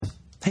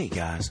Hey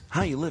guys,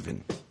 how you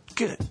living?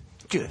 Good.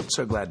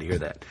 So glad to hear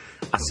that.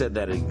 I said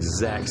that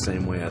exact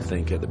same way, I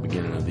think, at the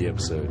beginning of the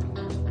episode.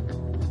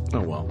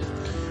 Oh well.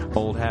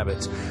 Old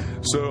habits.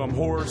 So I'm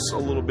hoarse a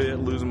little bit,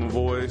 losing my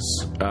voice.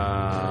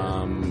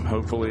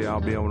 Hopefully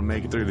I'll be able to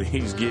make it through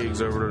these gigs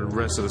over the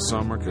rest of the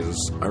summer, because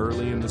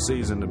early in the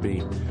season to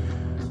be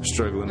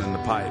struggling in the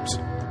pipes.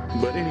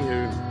 But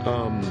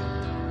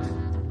anywho,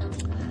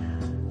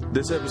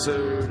 this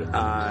episode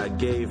I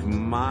gave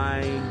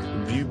my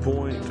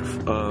viewpoint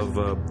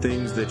of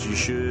things that you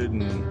should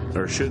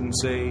or shouldn't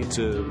say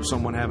to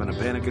someone having a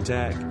panic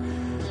attack.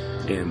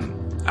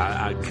 And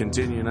I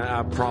continue, and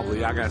I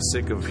got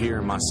sick of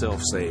hearing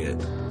myself say it.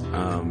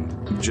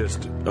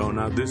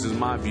 This is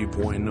my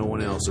viewpoint, no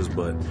one else's,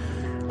 but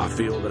I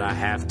feel that I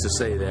have to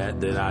say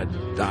that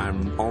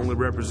I'm only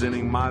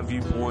representing my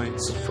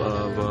viewpoints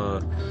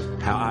of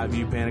how I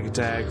view panic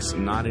attacks,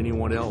 not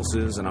anyone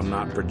else's, and I'm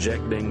not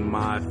projecting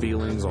my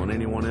feelings on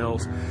anyone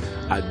else.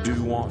 I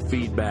do want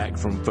feedback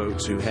from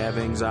folks who have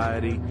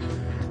anxiety,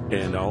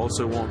 and I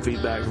also want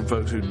feedback from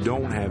folks who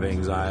don't have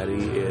anxiety.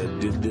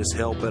 Did this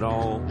help at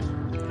all?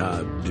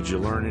 Did you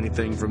learn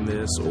anything from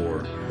this,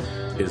 or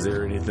is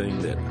there anything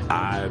that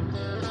I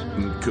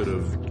could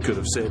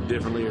have said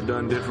differently or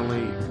done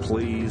differently?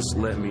 Please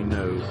let me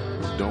know.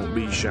 Don't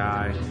be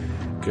shy,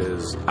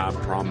 because I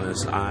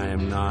promise I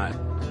am not.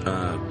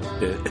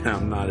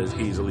 I'm not as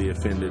easily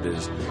offended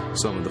as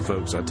some of the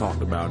folks I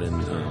talked about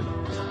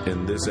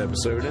in this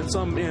episode and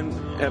some in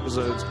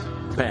episodes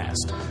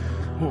past.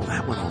 Oh,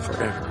 that went on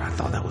forever. I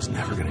thought that was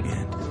never going to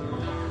end.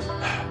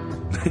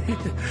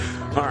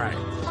 All right.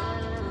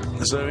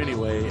 So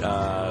anyway,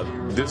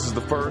 this is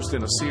the first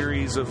in a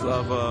series of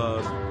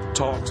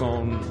talks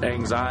on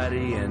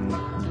anxiety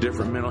and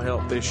different mental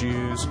health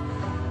issues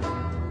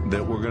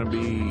that we're going to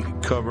be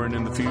covering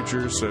in the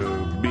future.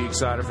 So be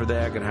excited for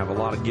that. Going to have a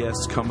lot of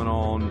guests coming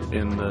on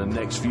in the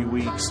next few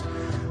weeks.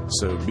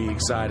 So be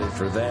excited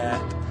for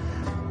that.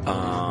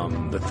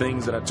 The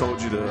things that I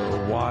told you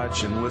to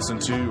watch and listen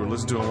to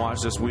and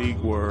watch this week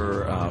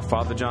were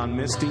Father John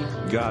Misty,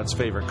 God's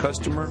Favorite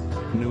Customer,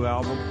 new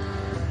album.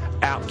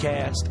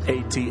 Outcast,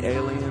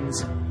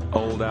 AT-Aliens,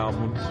 old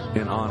album,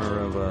 in honor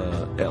of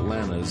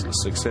Atlanta's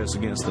success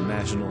against the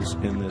Nationals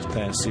in this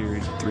past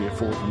series, 3 or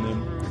 4 from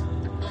them,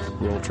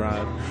 Roll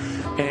Tribe.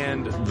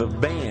 And the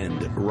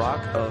band,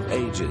 Rock of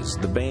Ages,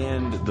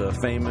 the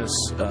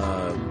famous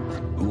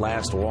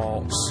Last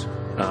Waltz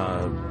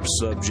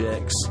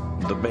subjects,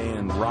 the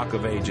band Rock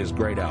of Ages,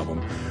 great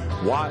album.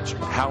 Watch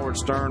Howard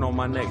Stern on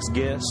My Next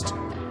Guest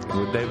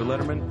with David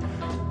Letterman,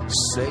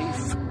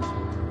 Safe,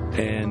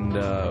 and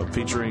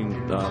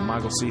featuring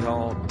Michael C.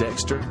 Hall,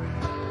 Dexter,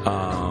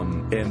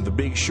 and The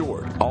Big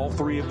Short. All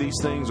 3 of these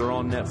things are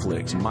on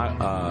Netflix.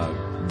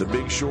 The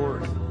Big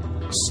Short,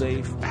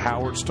 Safe,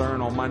 Howard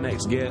Stern on My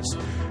Next Guest.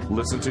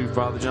 Listen to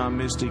Father John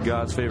Misty,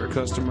 God's Favorite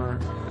Customer,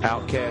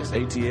 Outcast,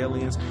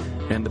 AT-Aliens,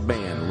 and the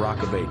band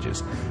Rock of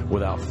Ages.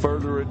 Without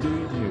further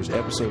ado, here's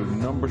episode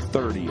number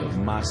 30 of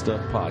My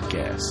Stuff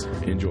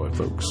Podcast. Enjoy,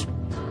 folks.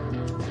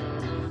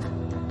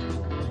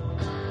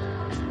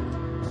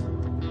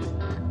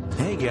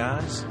 Hey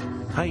guys,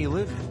 how you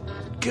living?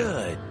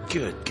 Good.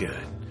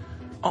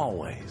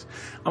 Always.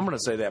 I'm going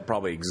to say that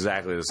probably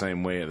exactly the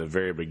same way at the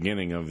very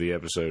beginning of the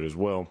episode as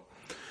well,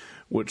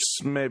 which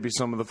maybe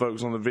some of the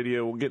folks on the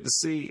video will get to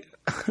see.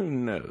 Who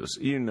knows?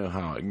 You know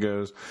how it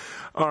goes.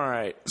 All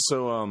right,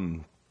 so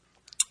I'm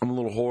a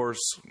little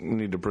hoarse. I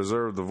need to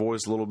preserve the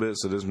voice a little bit,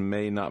 so this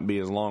may not be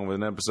as long of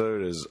an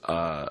episode as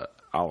I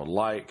would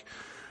like,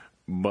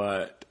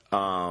 but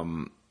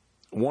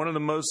one of the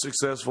most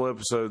successful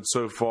episodes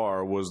so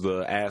far was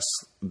the Ask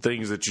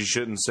Things That You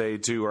Shouldn't Say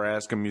To or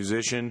Ask a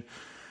Musician.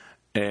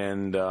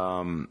 And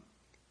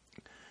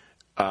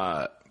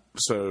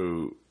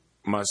so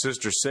my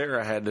sister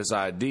Sarah had this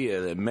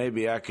idea that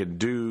maybe I could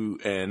do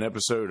an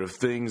episode of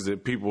things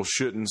that people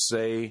shouldn't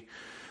say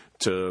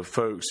to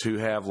folks who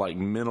have like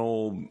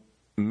mental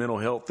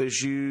health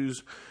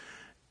issues.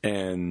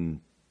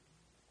 And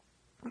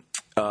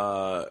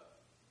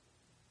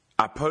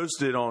I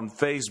posted on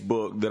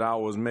Facebook that I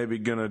was maybe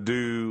going to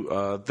do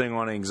a thing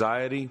on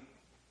anxiety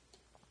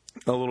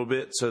a little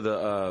bit.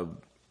 So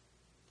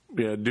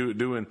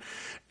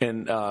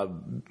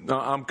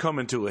I'm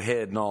coming to a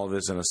head in all of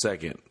this in a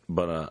second.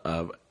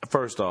 But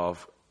first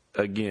off,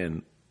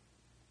 again,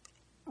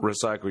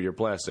 recycle your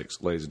plastics,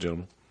 ladies and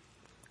gentlemen.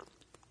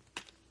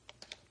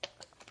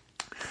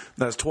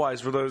 That's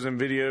twice for those in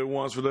video,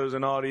 once for those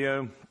in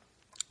audio.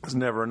 It's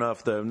never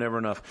enough, though. Never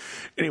enough.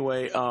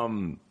 Anyway,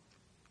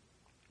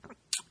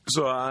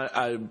 so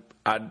I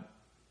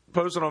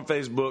posted on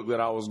Facebook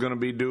that I was going to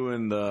be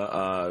doing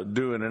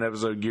doing an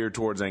episode geared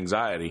towards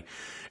anxiety,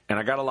 and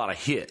I got a lot of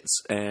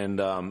hits,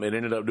 and it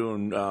ended up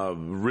doing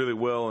really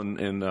well,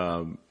 and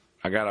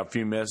I got a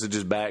few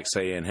messages back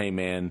saying, "Hey,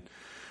 man,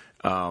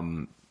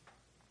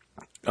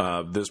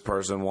 this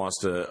person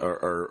wants to,"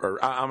 or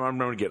I'm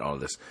going to get all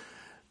of this.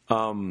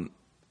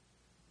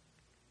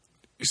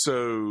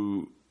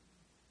 So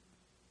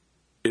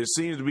it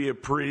seems to be a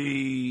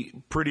pretty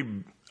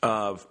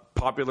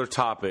popular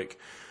topic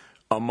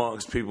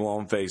amongst people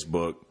on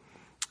Facebook.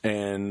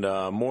 And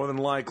more than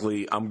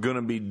likely, I'm going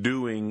to be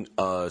doing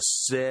a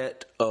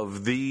set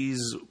of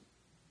these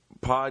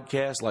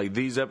podcasts, like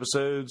these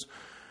episodes,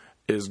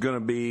 is going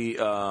to be,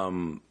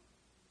 I'm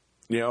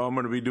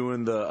going to be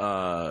doing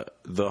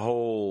the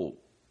whole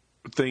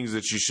things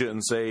that you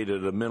shouldn't say to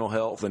the mental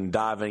health and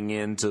diving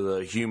into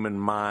the human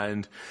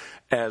mind,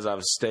 as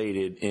I've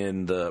stated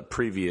in the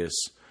previous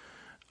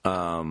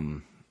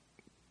posts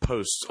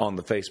on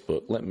the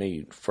Facebook. Let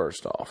me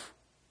first off,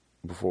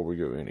 before we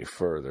go any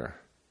further,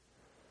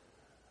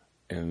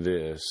 and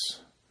this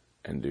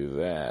and do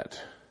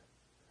that.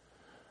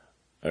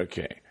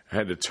 Okay, I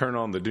had to turn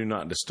on the Do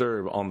Not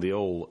Disturb on the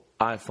old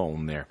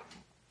iPhone there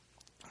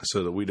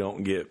so that we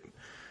don't get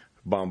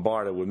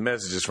bombarded with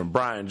messages from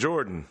Brian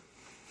Jordan.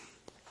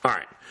 All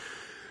right.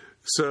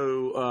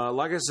 So,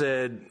 like I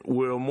said,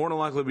 we'll more than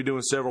likely be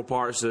doing several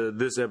parts of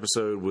this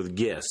episode with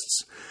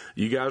guests.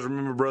 You guys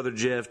remember Brother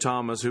Jeff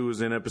Thomas, who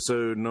was in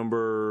episode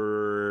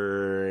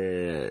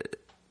number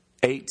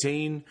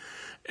 18?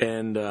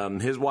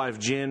 And his wife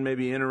Jen may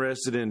be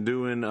interested in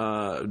being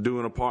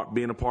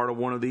a part of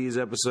one of these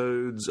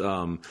episodes.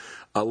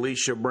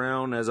 Alicia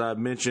Brown, as I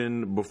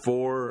mentioned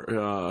before,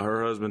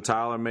 her husband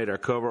Tyler made our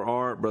cover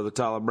art. Brother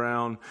Tyler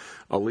Brown.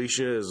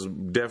 Alicia is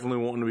definitely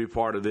wanting to be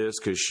part of this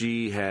because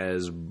she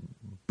has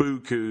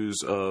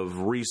bukus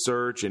of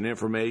research and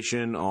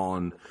information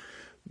on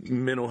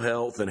mental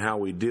health and how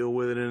we deal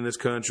with it in this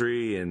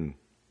country, and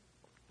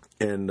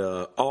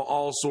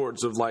all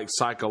sorts of like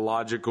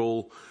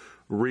psychological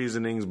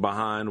reasonings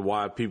behind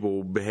why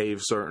people behave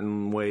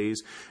certain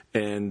ways,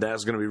 and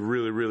that's going to be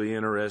really, really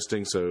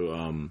interesting.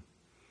 So,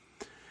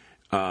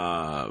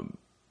 and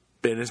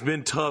it's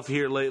been tough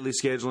here lately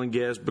scheduling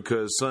guests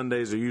because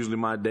Sundays are usually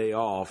my day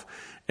off,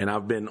 and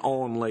I've been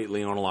on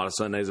lately on a lot of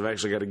Sundays. I've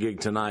actually got a gig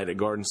tonight at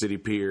Garden City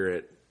Pier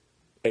at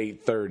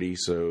 8:30,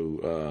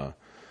 so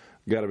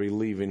got to be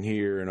leaving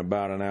here in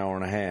about an hour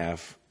and a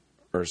half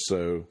or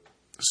so.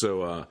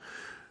 So,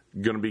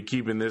 going to be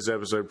keeping this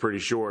episode pretty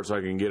short so I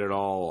can get it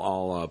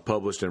all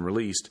published and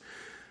released.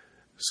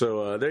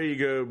 So there you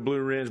go, Blue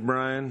Wrench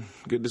Brian.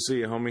 Good to see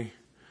you, homie.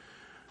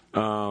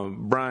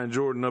 Brian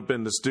Jordan up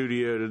in the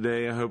studio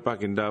today. I hope I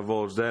can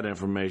divulge that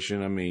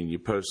information. I mean, you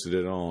posted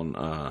it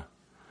on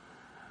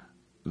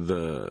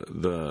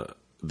the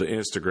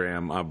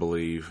Instagram, I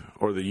believe,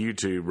 or the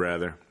YouTube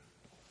rather.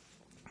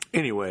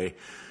 Anyway,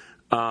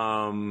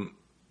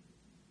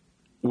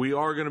 we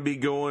are going to be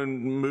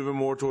moving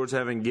more towards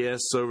having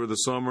guests over the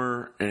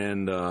summer,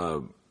 and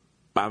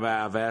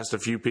I've asked a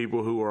few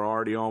people who are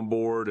already on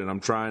board, and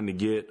I'm trying to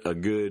get a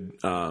good,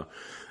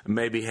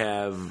 maybe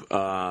have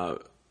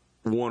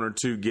one or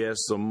two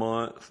guests a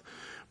month.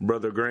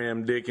 Brother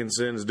Graham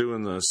Dickinson is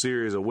doing a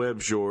series of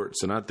web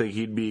shorts, and I think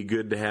he'd be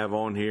good to have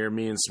on here.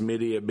 Me and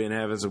Smitty have been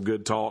having some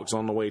good talks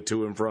on the way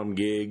to and from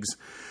gigs.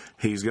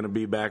 He's going to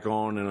be back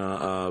on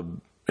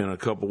in a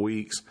couple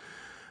weeks.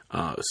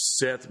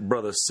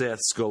 Brother Seth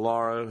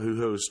Scolaro, who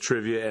hosts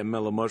trivia at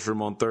Mellow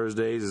Mushroom on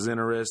Thursdays, is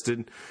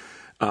interested.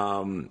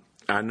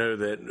 I know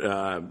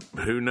that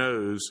who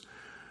knows,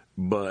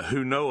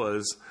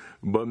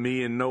 but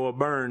me and Noah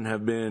Byrne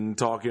have been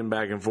talking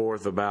back and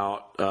forth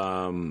about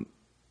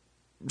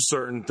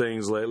certain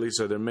things lately,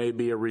 so there may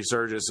be a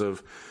resurgence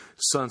of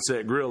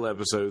Sunset Grill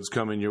episodes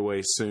coming your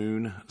way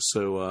soon.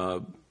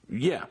 So,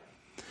 yeah,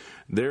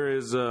 there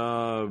is...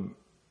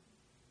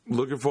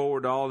 looking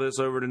forward to all this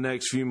over the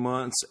next few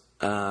months,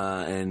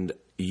 and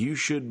you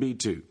should be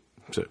too.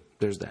 So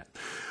there's that.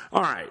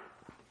 All right.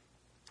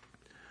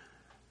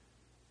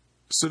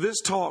 So this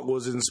talk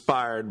was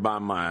inspired by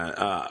my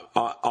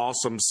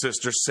awesome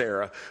sister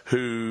Sarah,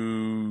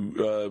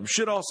 who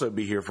should also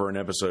be here for an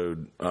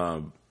episode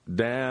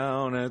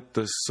down at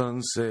the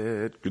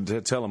Sunset.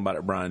 Tell them about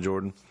it, Brian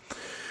Jordan.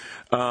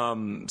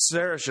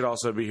 Sarah should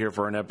also be here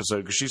for an episode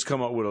because she's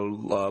come up with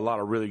a lot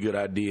of really good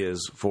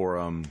ideas for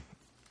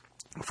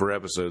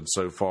episodes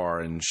so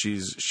far, and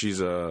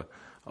she's a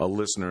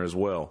listener as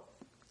well.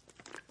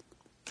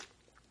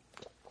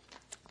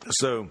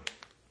 So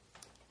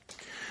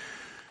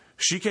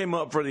she came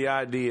up for the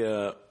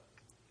idea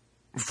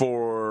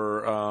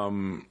for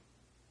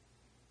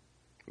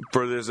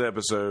this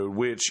episode,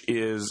 which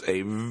is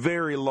a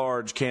very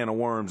large can of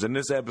worms, and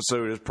this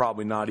episode is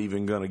probably not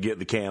even going to get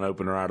the can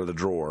opener out of the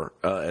drawer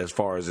as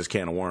far as this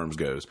can of worms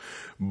goes.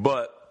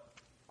 But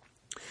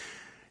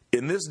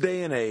in this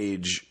day and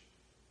age,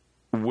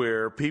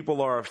 where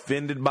people are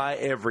offended by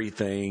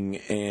everything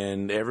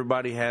and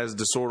everybody has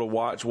to sort of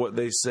watch what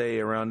they say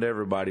around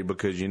everybody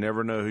because you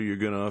never know who you're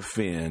going to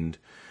offend,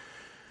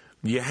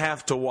 you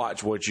have to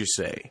watch what you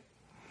say.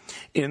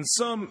 In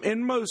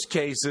most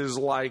cases,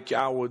 like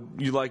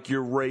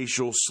your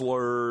racial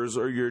slurs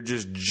or your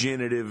just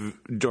general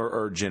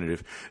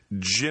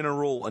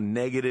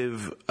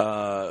negative,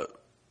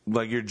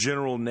 like your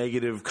general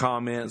negative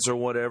comments or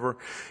whatever,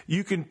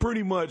 you can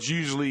pretty much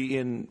usually,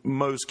 in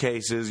most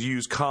cases,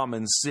 use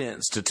common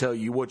sense to tell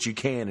you what you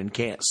can and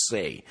can't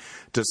say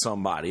to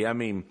somebody. I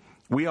mean,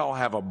 We all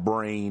have a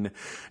brain,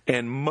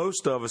 and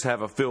most of us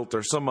have a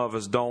filter. Some of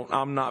us don't.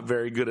 I'm not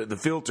very good at the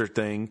filter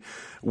thing,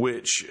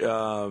 which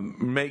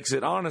makes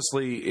it,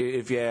 honestly,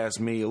 if you ask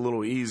me, a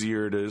little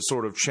easier to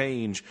sort of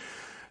change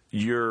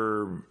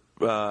your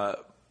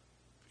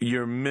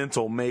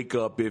mental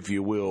makeup, if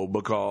you will,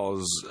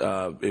 because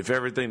if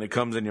everything that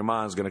comes in your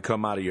mind is going to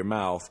come out of your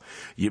mouth,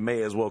 you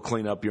may as well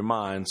clean up your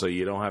mind so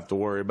you don't have to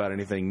worry about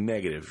anything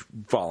negative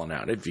falling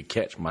out, if you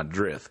catch my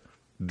drift.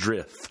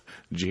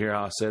 Did you hear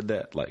how I said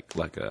that?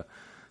 Like a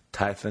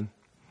typhon?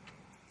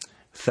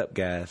 Sup,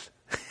 guys?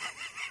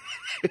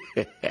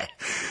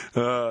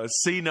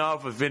 See, now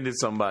I've offended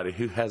somebody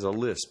who has a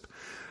lisp.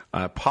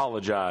 I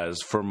apologize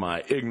for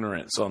my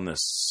ignorance on this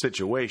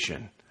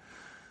situation.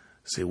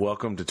 See,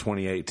 welcome to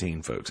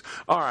 2018, folks.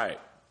 All right.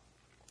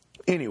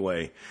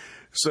 Anyway,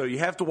 so you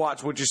have to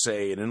watch what you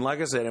say. And like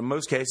I said, in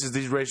most cases,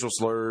 these racial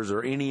slurs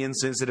or any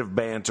insensitive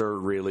banter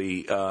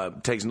really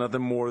takes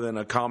nothing more than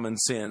a common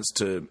sense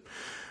to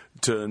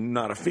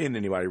not offend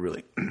anybody,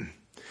 really.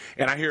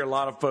 And I hear a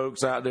lot of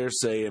folks out there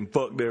saying,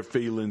 fuck their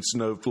feelings,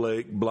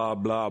 snowflake, blah,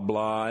 blah,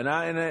 blah.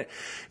 And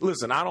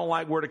listen, I don't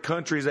like where the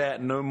country's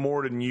at no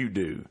more than you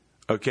do.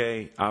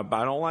 Okay? I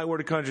don't like where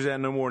the country's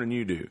at no more than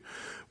you do.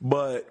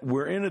 But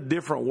we're in a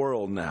different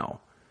world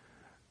now.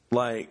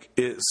 Like,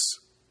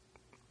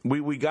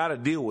 we got to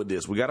deal with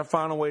this. We got to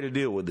find a way to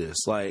deal with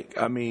this. Like,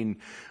 I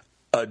mean,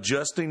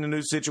 adjusting to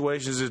new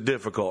situations is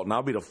difficult. And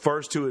I'll be the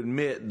first to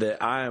admit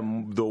that I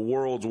am the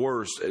world's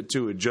worst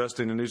to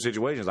adjusting to new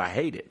situations. I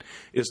hate it.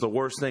 It's the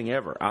worst thing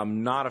ever.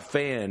 I'm not a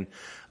fan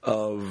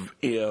of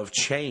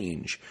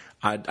change.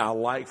 I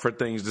like for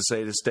things to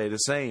stay the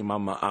same.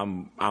 I'm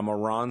a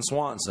Ron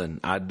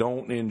Swanson. I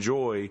don't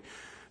enjoy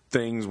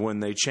things when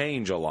they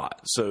change a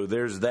lot. So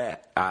there's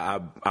that.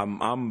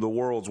 I'm the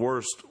world's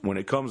worst when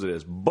it comes to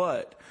this.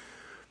 But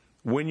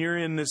when you're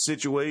in this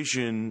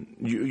situation,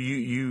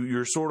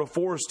 you're sort of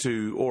forced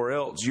to, or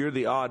else you're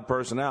the odd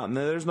person out. And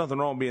there's nothing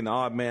wrong being the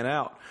odd man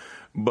out,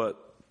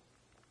 but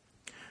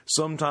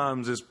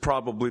sometimes it's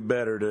probably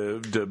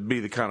better to be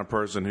the kind of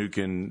person who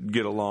can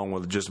get along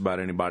with just about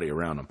anybody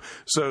around them.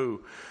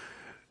 So,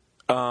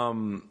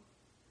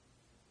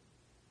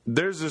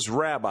 there's this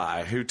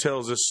rabbi who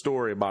tells this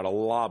story about a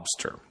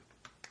lobster.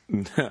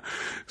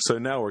 So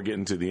now we're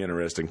getting to the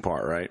interesting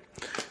part, right?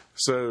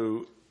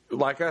 So,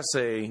 like I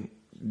say,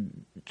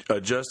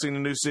 adjusting to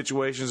new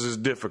situations is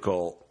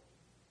difficult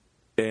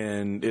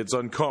and it's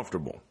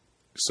uncomfortable.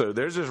 So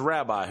there's this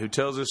rabbi who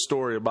tells this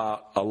story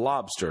about a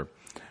lobster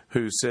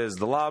who says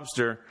the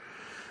lobster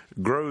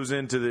grows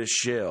into this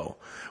shell.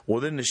 Well,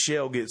 then the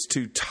shell gets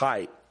too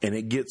tight and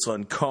it gets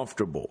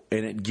uncomfortable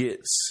and it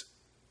gets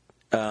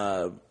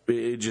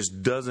it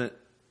just doesn't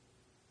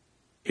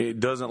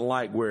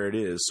like where it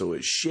is, so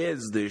it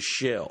sheds this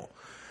shell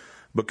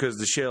because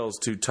the shell's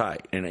too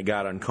tight and it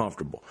got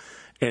uncomfortable,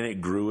 and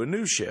it grew a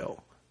new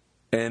shell.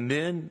 And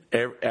then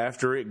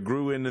after it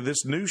grew into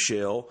this new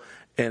shell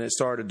and it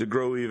started to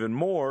grow even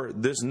more,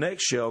 this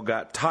next shell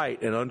got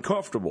tight and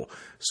uncomfortable,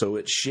 so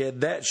it shed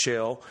that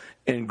shell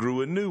and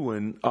grew a new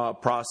one.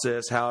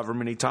 Process however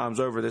many times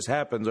over this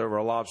happens over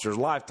a lobster's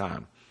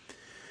lifetime.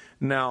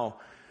 Now,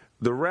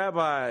 the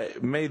rabbi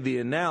made the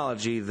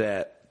analogy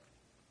that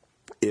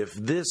if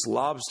this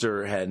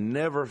lobster had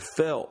never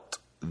felt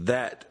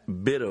that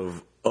bit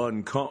of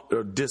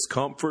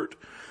discomfort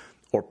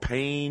or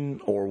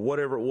pain or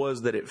whatever it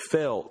was that it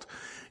felt,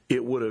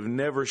 it would have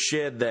never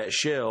shed that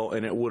shell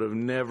and it would have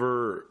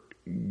never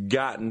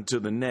gotten to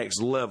the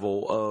next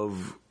level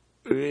of,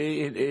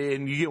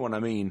 and you get what I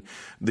mean,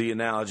 the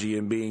analogy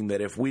in being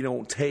that if we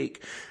don't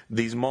take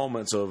these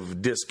moments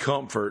of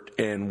discomfort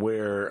and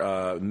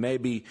where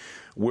maybe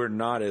we're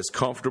not as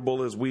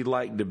comfortable as we'd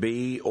like to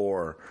be,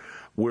 or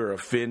we're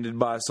offended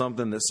by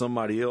something that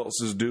somebody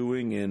else is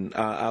doing. And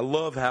I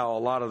love how a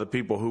lot of the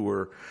people who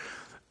were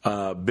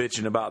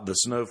bitching about the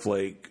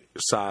snowflake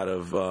side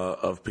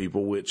of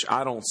people, which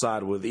I don't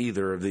side with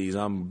either of these.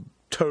 I'm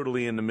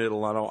totally in the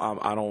middle. I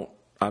don't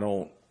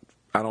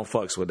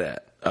fucks with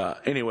that.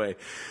 Anyway,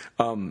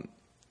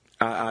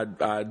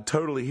 I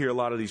totally hear a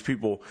lot of these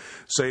people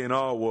saying,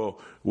 "Oh,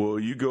 well,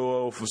 you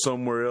go off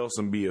somewhere else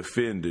and be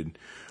offended."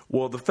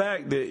 Well, the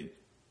fact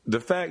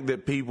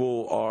that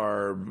people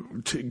are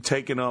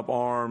taking up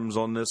arms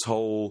on this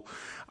whole,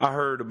 I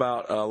heard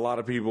about a lot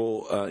of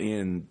people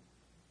in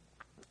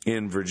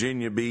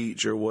Virginia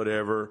Beach or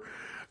whatever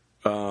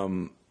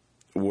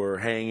were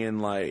hanging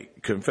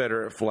like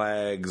Confederate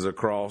flags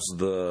across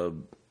the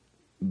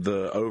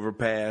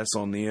overpass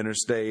on the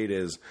interstate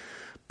as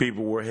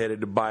people were headed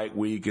to Bike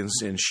Week and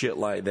shit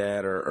like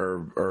that,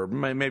 or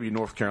maybe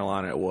North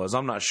Carolina it was.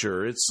 I'm not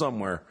sure. It's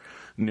somewhere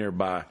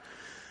nearby.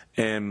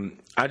 And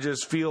I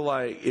just feel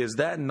like, is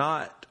that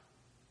not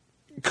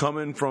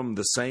coming from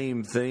the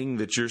same thing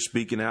that you're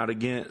speaking out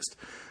against?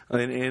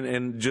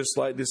 And just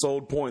like this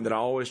old point that I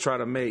always try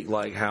to make,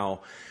 like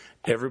how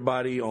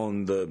everybody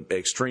on the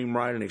extreme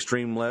right and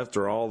extreme left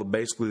are all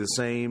basically the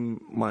same.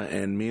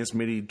 And me and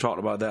Smitty talked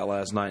about that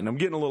last night. And I'm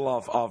getting a little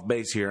off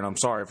base here, and I'm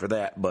sorry for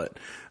that, but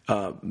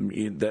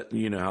that,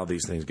 you know how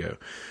these things go.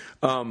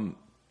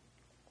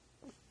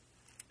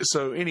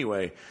 So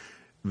anyway,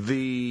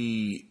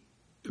 the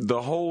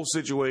whole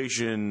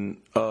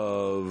situation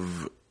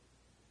of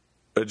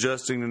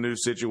adjusting to new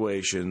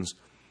situations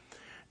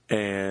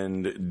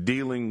and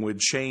dealing with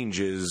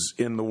changes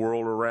in the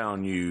world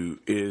around you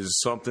is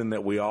something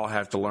that we all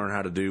have to learn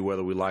how to do,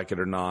 whether we like it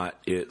or not.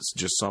 It's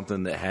just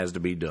something that has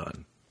to be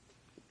done.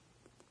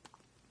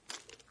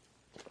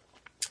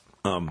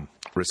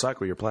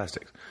 Recycle your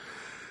plastics.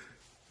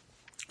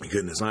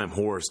 Goodness, I'm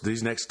hoarse.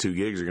 These next 2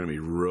 gigs are going to be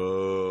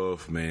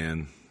rough,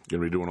 man.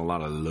 Going to be doing a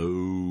lot of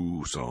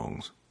low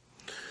songs.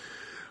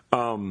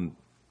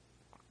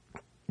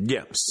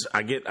 Yes,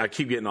 I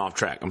keep getting off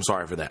track. I'm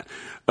sorry for that.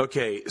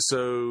 Okay,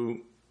 so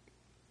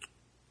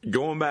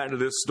going back to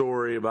this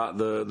story about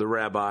the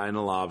rabbi and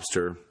the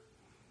lobster.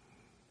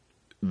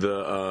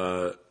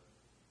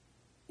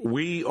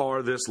 We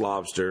are this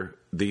lobster.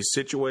 These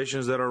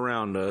situations that are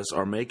around us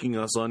are making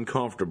us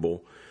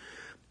uncomfortable.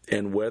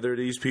 And whether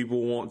these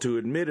people want to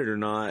admit it or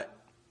not,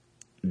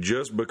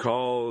 just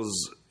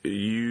because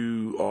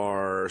you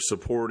are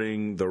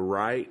supporting the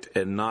right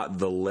and not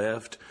the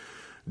left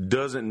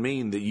doesn't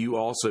mean that you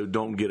also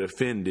don't get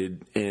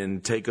offended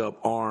and take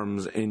up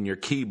arms in your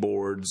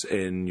keyboards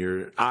and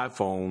your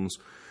iPhones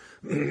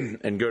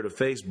and go to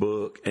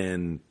Facebook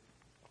and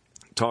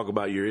talk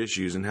about your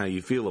issues and how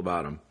you feel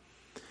about them.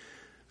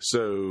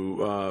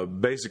 So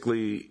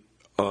basically,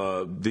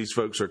 these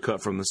folks are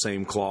cut from the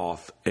same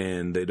cloth,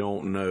 and they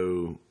don't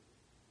know.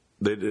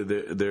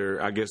 They're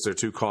I guess they're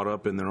too caught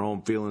up in their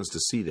own feelings to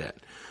see that.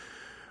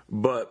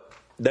 But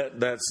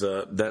that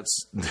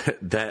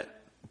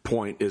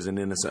point is an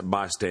innocent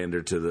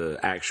bystander to the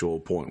actual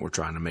point we're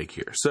trying to make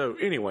here. So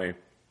anyway,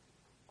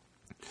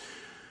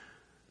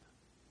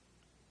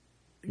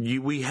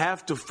 we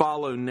have to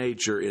follow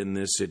nature in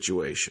this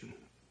situation.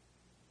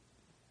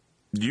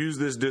 Use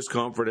this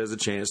discomfort as a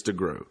chance to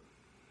grow.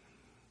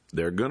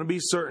 There are going to be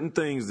certain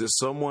things that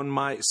someone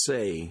might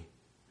say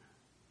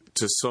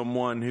to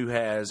someone who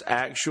has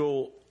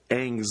actual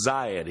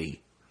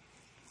anxiety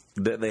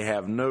that they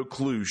have no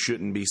clue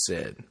shouldn't be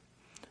said.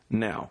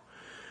 Now,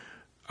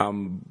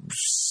 I'm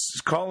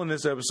calling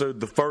this episode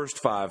the first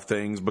 5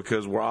 things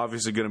because we're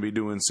obviously going to be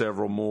doing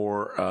several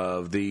more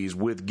of these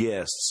with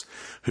guests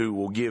who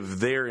will give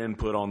their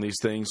input on these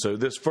things. So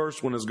this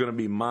first one is going to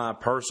be my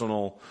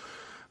personal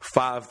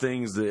 5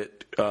 things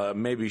that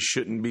maybe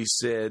shouldn't be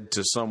said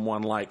to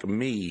someone like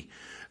me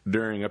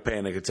during a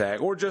panic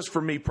attack, or just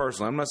for me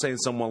personally. I'm not saying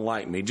someone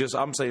like me,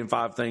 I'm saying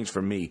 5 things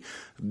for me.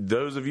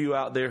 Those of you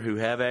out there who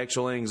have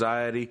actual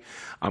anxiety,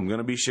 I'm going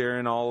to be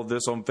sharing all of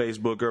this on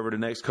Facebook over the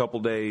next couple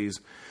days.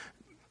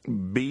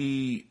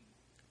 Be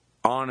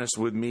honest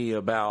with me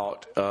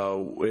about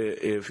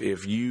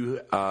if you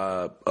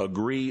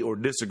agree or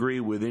disagree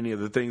with any of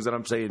the things that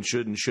I'm saying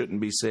should and shouldn't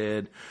be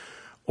said,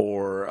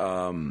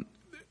 or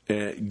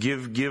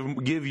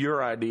give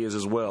your ideas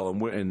as well,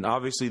 and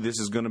obviously this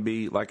is going to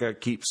be, like I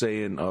keep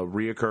saying, a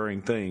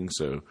reoccurring thing.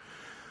 So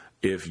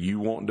if you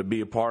want to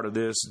be a part of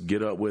this,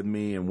 get up with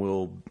me, and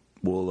we'll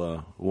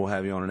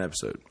have you on an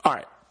episode. All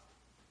right.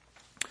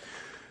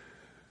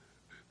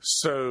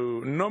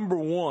 So number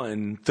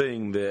 1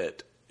 thing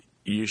that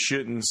you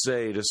shouldn't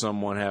say to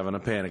someone having a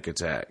panic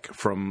attack,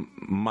 from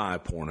my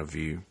point of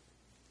view,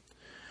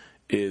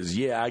 is,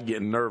 yeah, I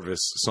get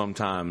nervous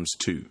sometimes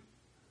too.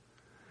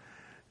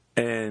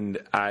 And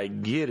I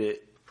get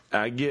it.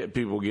 I get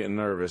people getting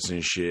nervous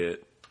and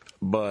shit,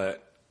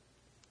 but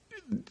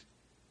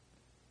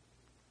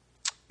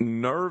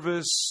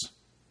nervous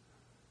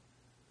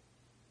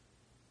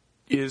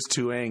is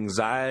to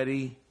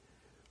anxiety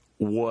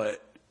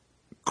what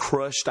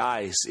crushed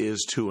ice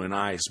is to an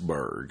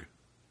iceberg.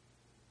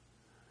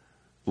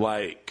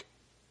 Like,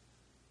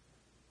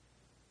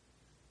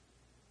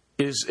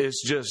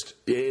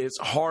 it's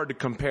hard to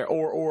compare,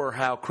 or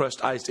how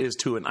crushed ice is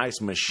to an ice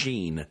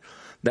machine.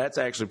 That's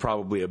actually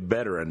probably a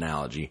better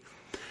analogy.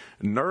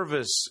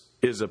 Nervous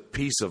is a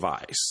piece of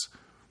ice.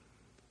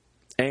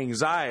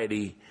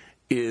 Anxiety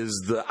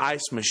is the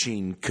ice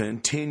machine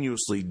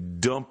continuously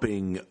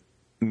dumping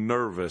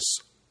nervous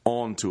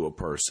onto a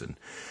person.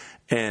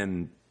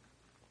 And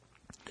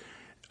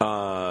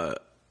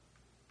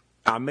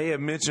I may have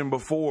mentioned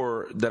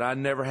before that I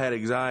never had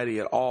anxiety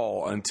at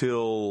all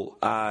until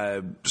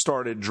I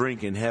started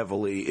drinking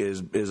heavily,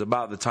 is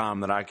about the time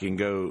that I can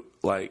go,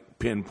 like,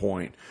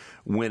 pinpoint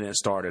when it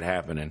started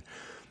happening.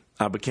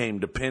 I became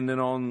dependent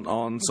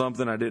on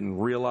something I didn't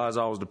realize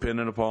I was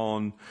dependent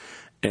upon,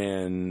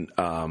 and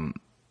I'm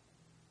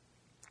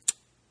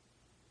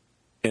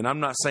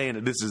not saying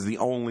that this is the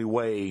only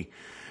way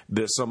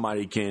that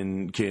somebody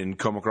can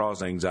come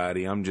across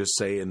anxiety. I'm just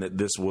saying that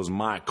this was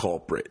my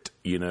culprit,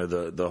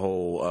 the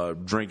whole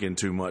drinking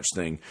too much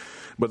thing.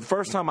 But the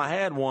first time I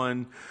had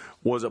one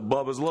was at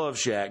Bubba's Love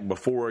Shack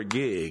before a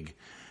gig,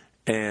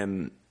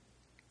 and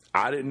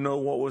I didn't know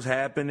what was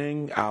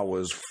happening. I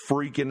was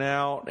freaking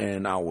out,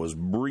 and I was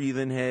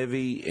breathing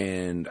heavy,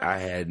 and I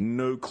had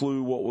no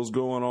clue what was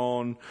going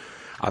on.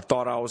 I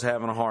thought I was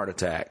having a heart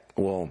attack.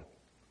 Well,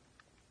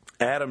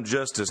 Adam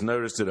Justice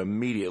noticed it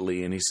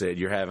immediately, and he said,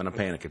 "You're having a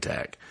panic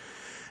attack."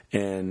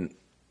 And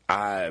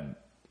I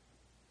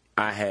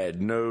I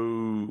had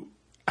no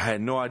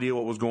idea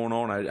what was going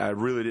on. I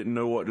really didn't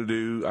know what to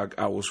do.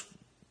 I was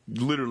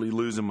literally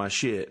losing my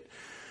shit.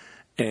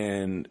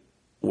 And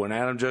when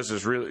Adam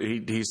Justice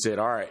he said,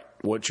 all right,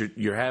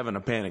 you're having a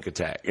panic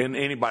attack. And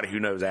anybody who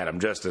knows Adam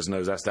Justice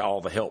knows that's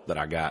all the help that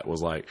I got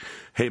was like,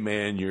 hey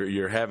man,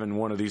 you're having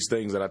one of these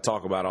things that I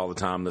talk about all the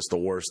time. That's the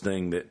worst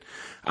thing that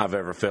I've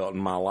ever felt in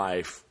my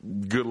life.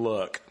 Good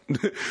luck.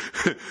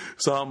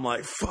 So I'm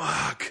like,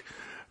 fuck.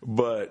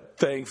 But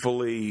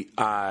thankfully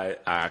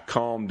I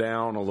calmed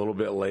down a little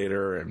bit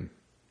later, and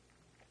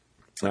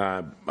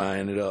I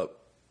ended up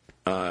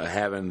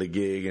having the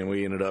gig, and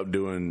we ended up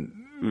doing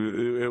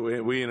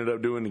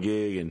the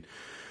gig, and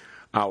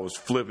I was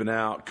flipping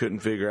out,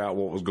 couldn't figure out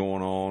what was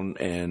going on,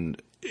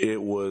 and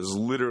it was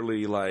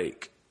literally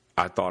like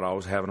I thought I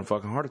was having a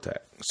fucking heart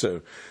attack.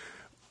 So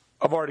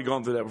I've already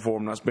gone through that before.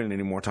 I'm not spending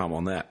any more time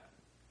on that.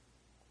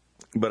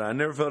 But I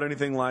never felt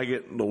anything like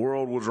it. The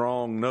world was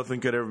wrong. Nothing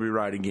could ever be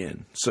right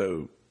again.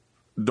 So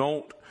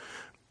don't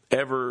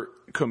ever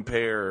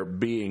compare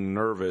being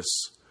nervous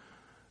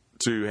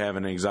to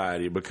having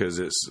anxiety, because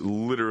it's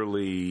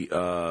literally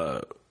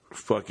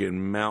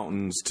fucking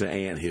mountains to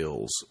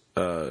anthills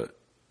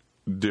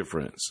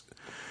difference.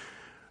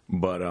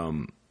 But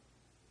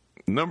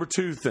number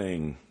 2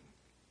 thing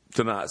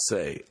to not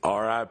say,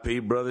 R.I.P.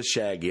 Brother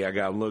Shaggy.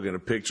 I'm looking at a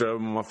picture of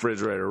him on my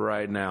refrigerator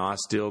right now. I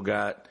still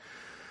got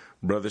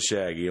Brother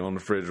Shaggy on the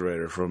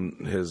refrigerator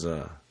from his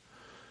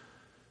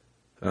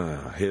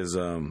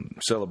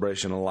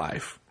celebration of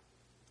life.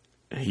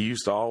 He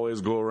used to always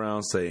go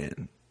around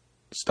saying,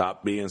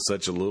 stop being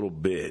such a little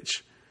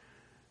bitch.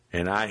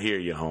 And I hear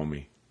you,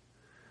 homie.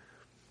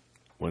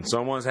 When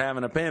someone's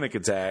having a panic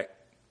attack,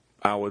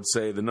 I would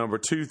say the number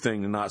 2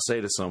 thing to not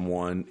say to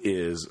someone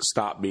is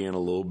stop being a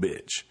little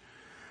bitch.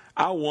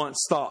 I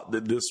once thought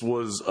that this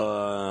was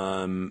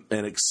an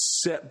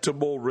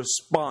acceptable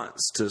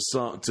response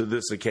to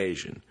this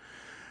occasion.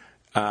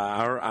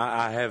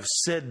 I have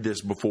said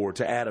this before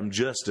to Adam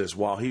Justice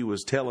while he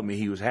was telling me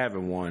he was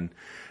having one,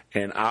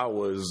 and I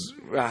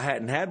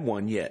hadn't had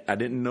one yet. I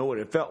didn't know what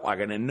it felt like.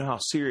 I didn't know how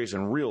serious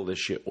and real this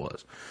shit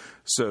was.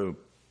 So,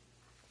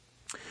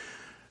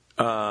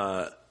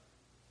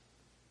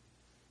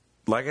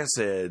 like I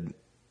said,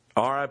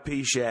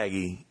 R.I.P.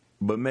 Shaggy.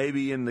 But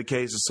maybe in the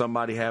case of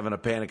somebody having a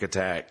panic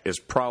attack, it's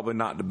probably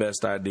not the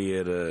best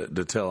idea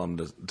to tell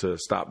them to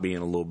stop being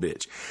a little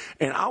bitch.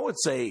 And I would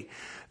say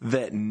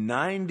that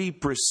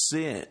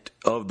 90%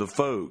 of the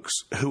folks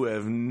who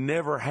have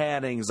never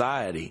had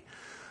anxiety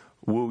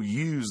will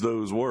use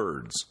those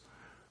words.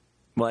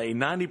 Like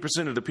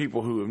 90% of the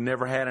people who have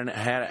never had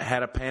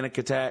a panic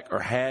attack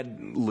or had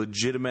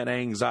legitimate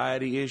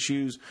anxiety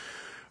issues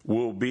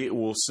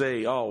will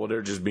say, oh, well,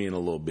 they're just being a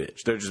little bitch.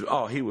 They're just,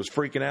 oh, he was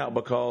freaking out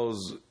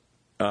because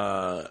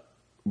blah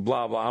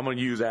blah. I'm going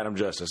to use Adam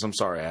Justice. I'm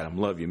sorry, Adam.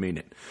 Love you, mean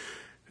it.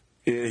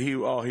 He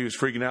was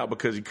freaking out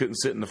because he couldn't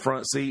sit in the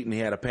front seat and he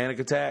had a panic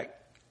attack,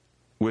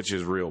 which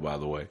is real, by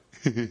the way.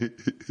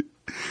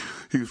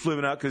 He was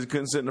flipping out because he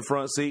couldn't sit in the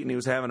front seat and he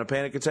was having a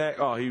panic attack.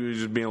 Oh, he was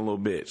just being a little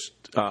bitch.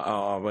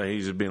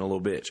 He's just being a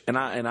little bitch. And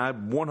I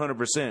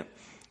 100%.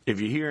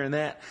 If you're hearing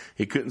that,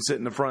 he couldn't sit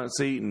in the front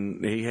seat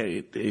and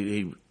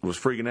he was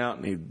freaking out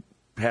and he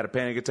had a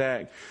panic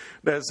attack,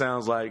 that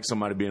sounds like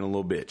somebody being a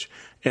little bitch.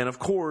 And of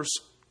course,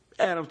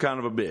 Adam's kind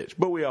of a bitch,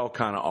 but we all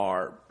kind of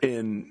are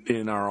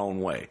in our own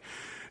way.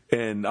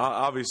 And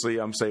obviously,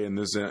 I'm saying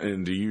this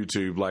into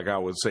YouTube like I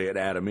would say it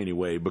Adam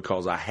anyway,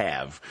 because I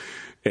have,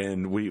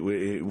 and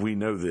we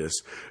know this.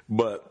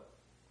 But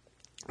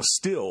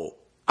still,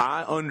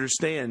 I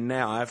understand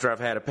now after I've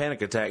had a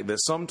panic attack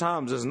that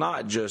sometimes it's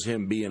not just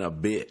him being a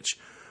bitch,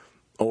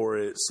 or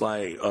it's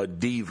like a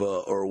diva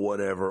or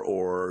whatever,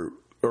 or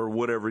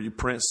whatever you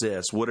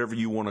princess, whatever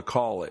you want to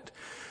call it.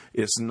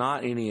 It's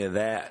not any of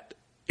that.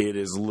 It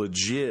is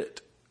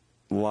legit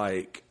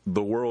like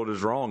the world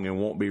is wrong and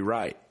won't be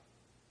right.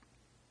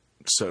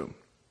 So,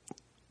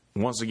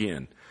 once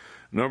again,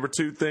 number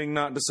 2 thing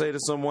not to say to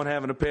someone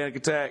having a panic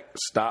attack,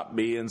 stop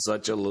being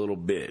such a little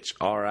bitch.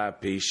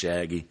 R.I.P.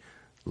 Shaggy.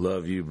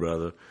 Love you,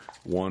 brother.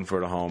 1 for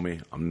the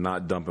homie. I'm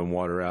not dumping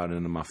water out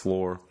into my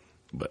floor,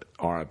 but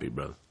R.I.P.,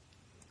 brother.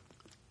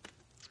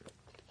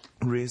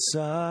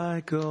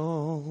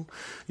 Recycle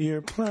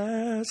your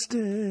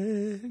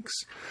plastics.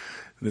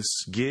 This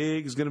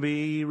gig's going to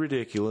be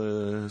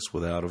ridiculous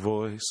without a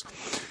voice.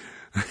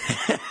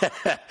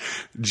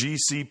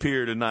 GC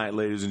Pier tonight,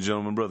 ladies and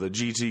gentlemen. Brother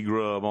GT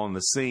Grub on the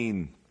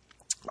scene.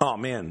 Oh,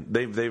 man,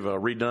 they've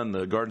redone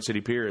the Garden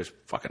City Pier. It's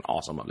fucking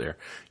awesome up there.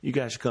 You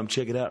guys should come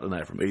check it out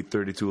tonight from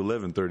 8:30 to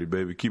 11:30,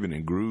 baby. Keeping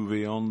it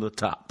groovy on the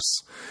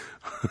tops.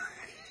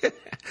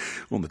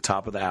 On the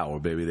top of the hour,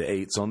 baby. The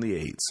 8s on the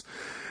 8s.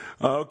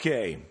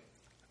 Okay,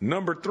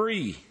 number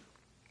 3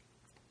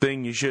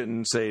 thing you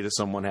shouldn't say to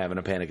someone having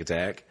a panic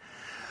attack.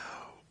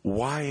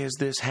 Why is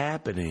this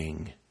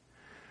happening?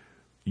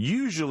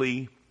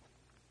 Usually,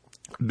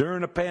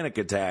 during a panic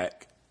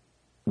attack,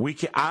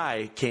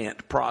 I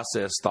can't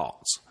process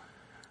thoughts.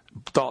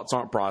 Thoughts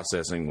aren't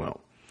processing well.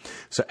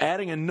 So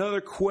adding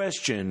another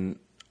question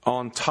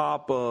on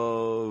top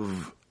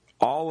of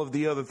all of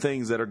the other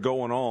things that are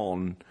going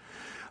on.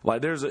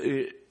 Like there's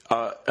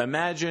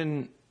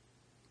imagine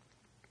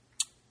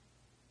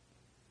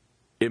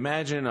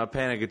a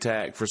panic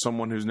attack for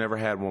someone who's never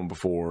had one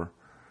before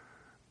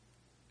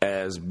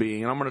as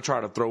being, and I'm going to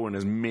try to throw in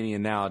as many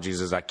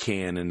analogies as I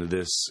can into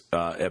this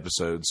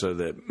episode so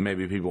that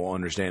maybe people will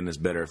understand this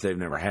better if they've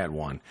never had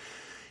one.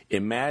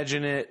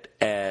 Imagine it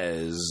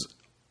as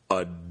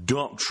a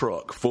dump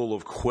truck full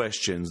of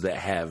questions that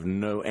have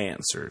no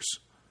answers.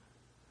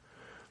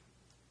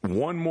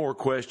 One more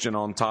question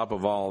on top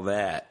of all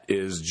that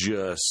is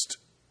just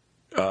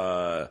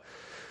the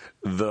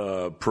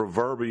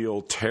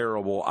proverbial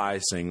terrible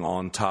icing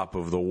on top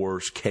of the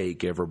worst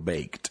cake ever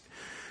baked.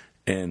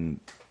 And,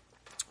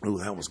 ooh,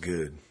 that was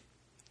good.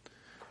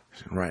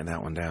 I'm writing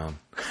that one down.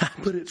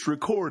 But it's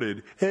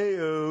recorded.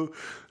 Hey-o.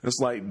 It's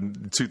like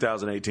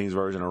 2018's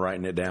version of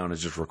writing it down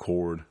is just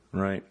record,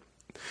 right?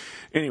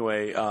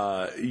 Anyway,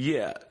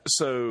 yeah.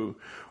 So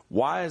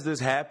why is this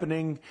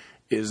happening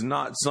is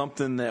not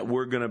something that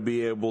we're going to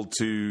be able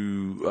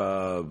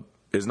to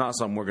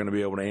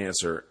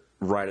answer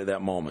right at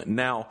that moment.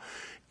 Now,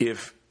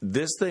 if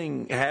this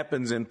thing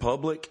happens in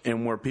public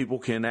and where people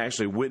can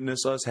actually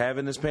witness us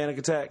having this panic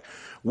attack,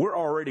 we're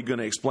already going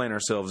to explain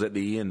ourselves at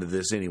the end of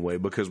this anyway,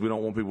 because we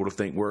don't want people to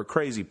think we're a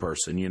crazy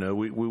person. You know,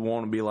 we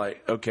want to be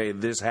like, okay,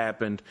 this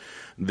happened.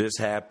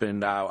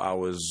 I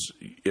was,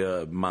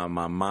 my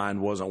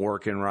mind wasn't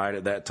working right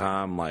at that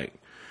time. Like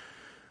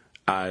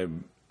we're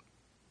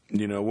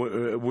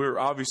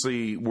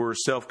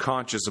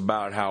self-conscious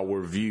about how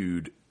we're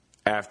viewed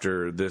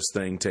after this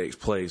thing takes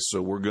place.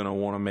 So we're going to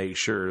want to make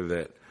sure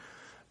that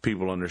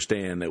people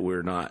understand that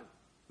we're not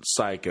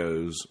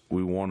psychos.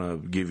 We want to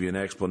give you an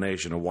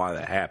explanation of why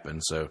that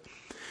happened. So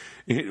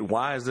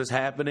why is this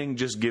happening?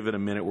 Just give it a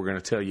minute. We're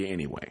going to tell you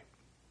anyway.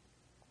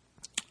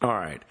 All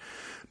right.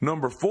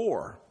 Number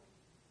 4,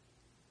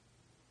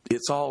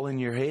 it's all in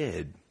your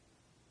head.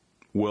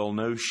 Well,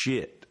 no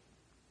shit.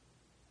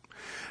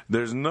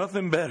 There's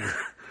nothing better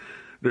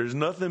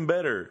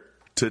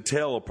to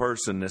tell a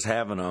person that's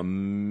having a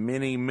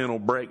mini mental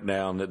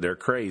breakdown that they're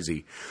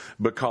crazy,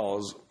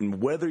 because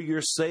whether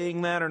you're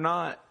saying that or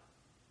not,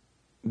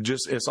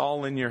 just it's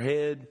all in your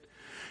head.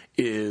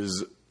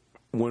 Is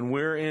when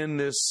we're in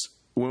this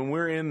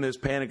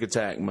panic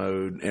attack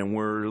mode and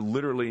we're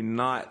literally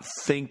not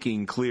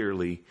thinking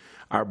clearly,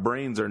 our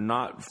brains are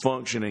not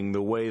functioning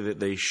the way that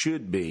they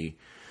should be.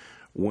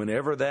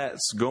 Whenever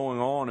that's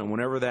going on and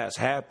whenever that's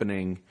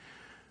happening,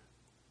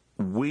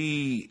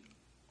 we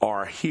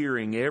are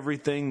hearing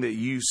everything that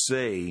you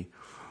say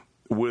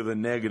with a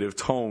negative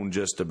tone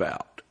just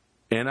about.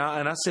 And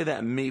I say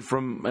that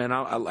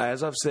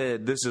as I've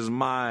said, this is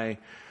my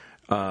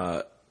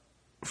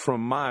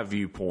from my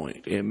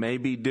viewpoint. It may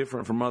be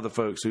different from other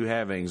folks who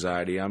have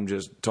anxiety. I'm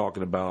just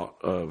talking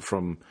about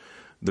from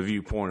the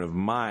viewpoint of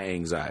my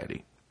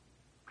anxiety.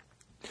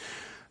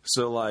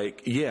 So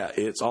like, yeah,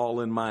 it's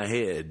all in my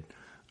head,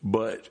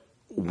 but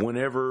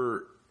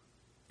whenever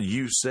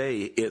you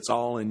say it's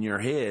all in your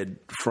head,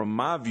 from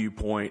my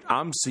viewpoint,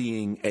 I'm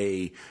seeing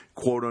a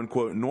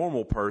quote-unquote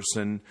normal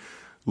person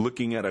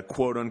looking at a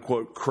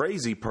quote-unquote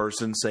crazy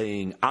person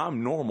saying,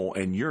 I'm normal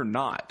and you're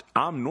not.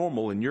 I'm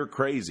normal and you're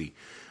crazy.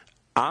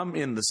 I'm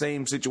in the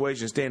same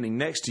situation standing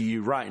next to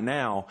you right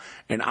now,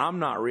 and I'm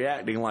not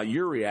reacting like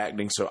you're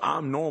reacting, so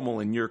I'm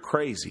normal and you're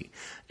crazy.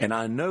 And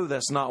I know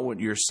that's not what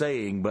you're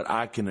saying, but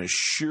I can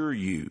assure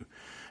you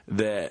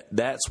that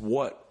that's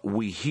what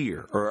we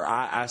hear. Or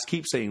I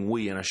keep saying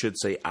we, and I should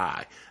say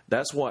I.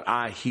 That's what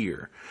I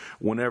hear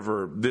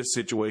whenever this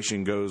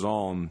situation goes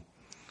on,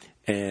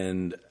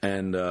 and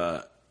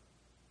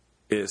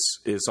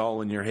it's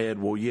all in your head.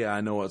 Well, yeah,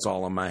 I know it's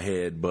all in my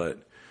head,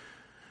 but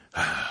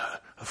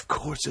of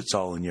course it's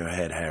all in your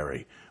head,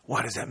 Harry.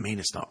 Why does that mean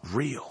it's not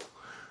real?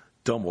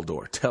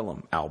 Dumbledore, tell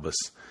him, Albus.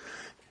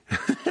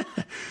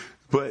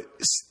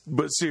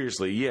 But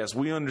seriously, yes,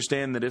 we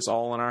understand that it's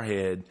all in our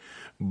head,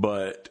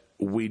 but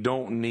we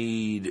don't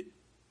need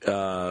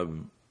you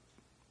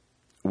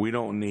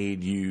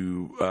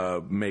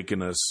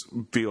making us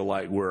feel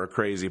like we're a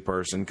crazy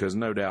person, because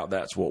no doubt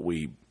that's what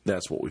we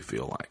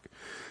feel like.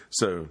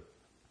 So,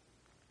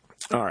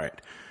 all right,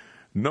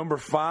 number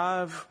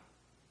 5.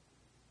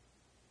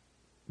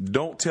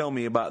 Don't tell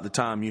me about the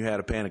time you had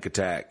a panic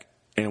attack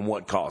and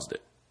what caused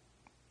it.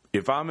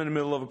 If I'm in the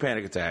middle of a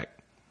panic attack,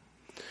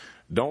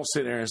 don't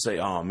sit there and say,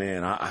 oh,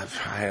 man, I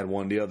had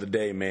one the other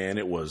day, man.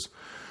 It was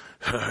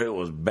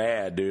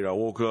bad, dude. I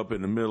woke up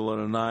in the middle of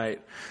the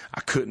night. I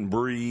couldn't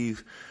breathe.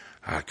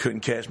 I couldn't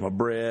catch my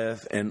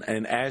breath.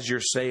 And as you're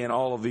saying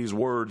all of these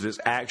words, it's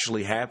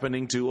actually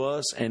happening to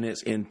us, and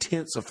it's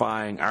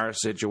intensifying our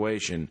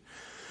situation.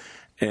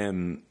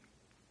 And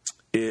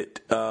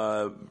it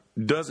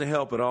doesn't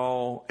help at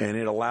all, and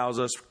it allows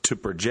us to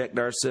project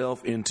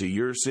ourselves into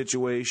your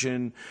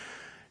situation,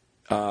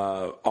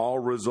 all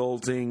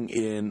resulting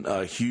in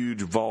a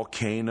huge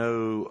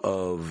volcano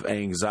of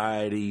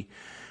anxiety.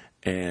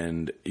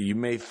 And you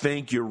may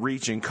think you're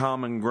reaching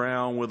common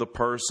ground with a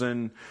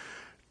person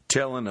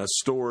telling a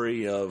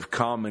story of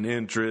common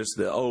interest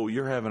that, oh,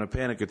 you're having a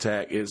panic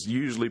attack, is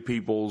usually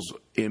people's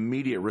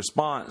immediate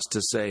response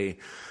to say,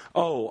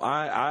 oh,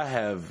 I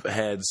have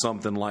had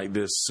something like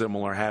this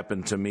similar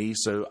happen to me,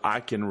 so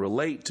I can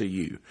relate to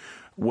you.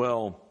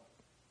 Well,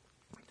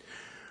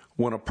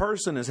 when a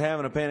person is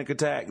having a panic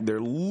attack, they're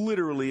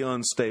literally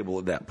unstable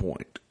at that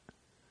point.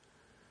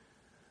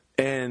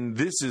 And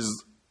this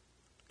is,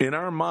 in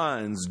our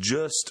minds,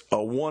 just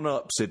a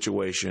one-up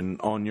situation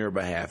on your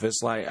behalf.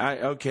 It's like,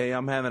 okay,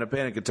 I'm having a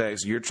panic attack,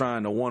 so you're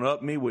trying to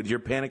one-up me with your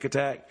panic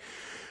attack?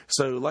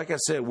 So, like I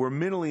said, we're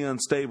mentally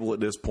unstable at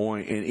this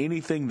point, and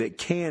anything that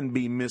can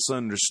be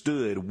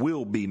misunderstood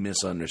will be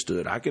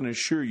misunderstood. I can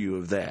assure you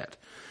of that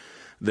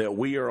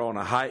we are on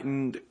a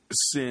heightened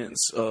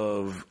sense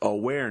of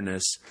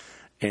awareness,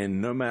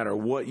 and no matter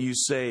what you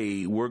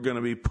say, we're going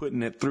to be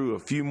putting it through a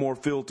few more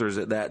filters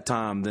at that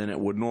time than it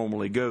would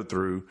normally go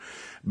through,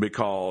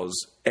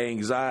 because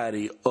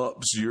anxiety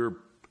ups your,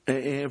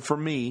 and for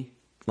me,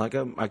 like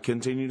I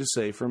continue to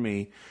say, for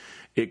me,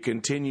 it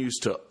continues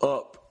to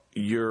up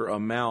your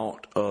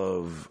amount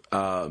of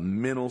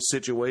mental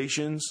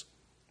situations,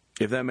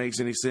 if that makes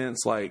any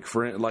sense. Like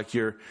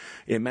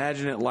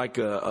imagine it like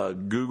a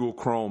Google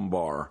Chrome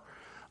bar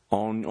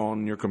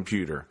on your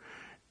computer.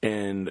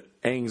 And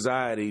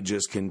anxiety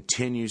just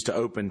continues to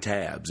open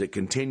tabs. It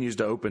continues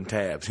to open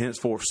tabs,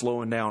 henceforth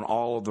slowing down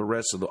all of the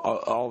rest of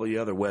all the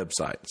other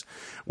websites.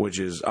 Which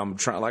is,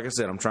 like I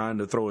said, I'm trying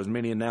to throw as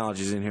many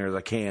analogies in here as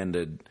I can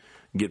to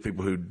get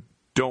people who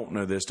don't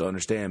know this to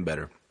understand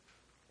better.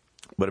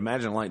 But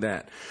imagine it like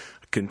that,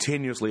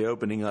 continuously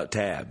opening up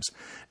tabs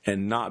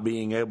and not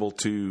being able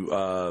to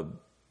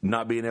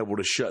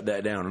shut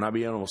that down, and not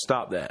being able to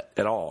stop that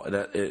at all.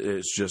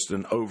 It's just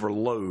an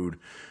overload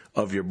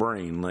of your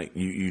brain. Like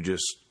you're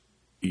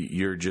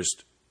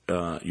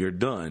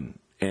done,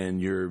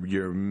 and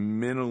you're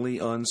mentally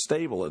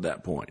unstable at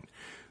that point.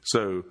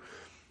 So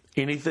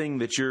anything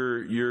that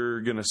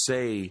you're going to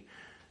say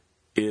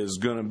is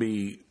going to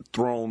be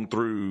thrown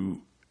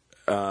through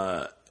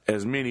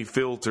as many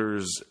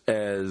filters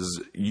as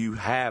you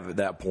have at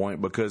that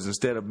point, because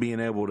instead of being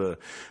able to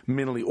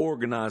mentally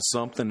organize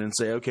something and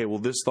say, okay, well,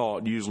 this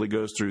thought usually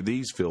goes through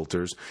these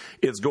filters,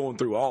 it's going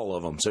through all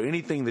of them. So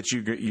anything that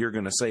you're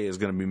going to say is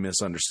going to be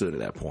misunderstood at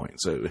that point.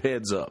 So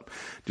heads up,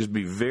 just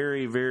be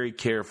very, very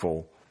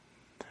careful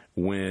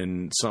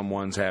when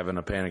someone's having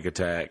a panic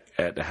attack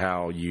at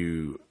how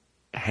you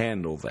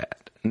handle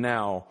that.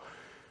 Now,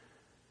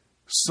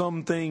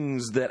 some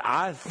things that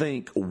I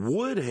think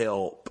would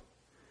help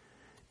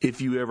if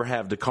you ever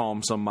have to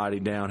calm somebody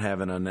down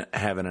having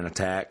an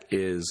attack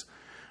is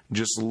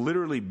just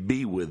literally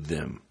be with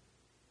them.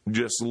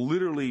 Just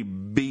literally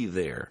be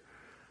there.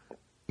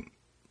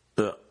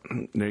 There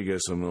you go,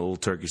 some little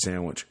turkey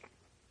sandwich.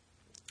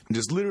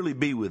 Just literally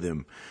be with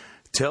them.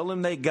 Tell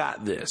them they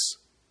got this.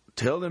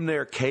 Tell them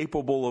they're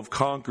capable of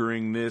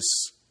conquering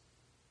this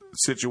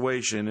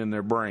situation in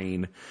their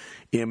brain.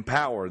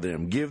 Empower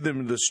them. Give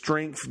them the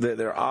strength that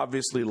they're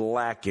obviously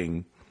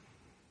lacking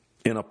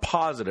in a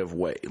positive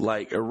way.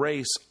 Like,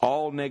 erase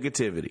all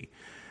negativity.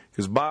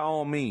 Because by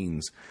all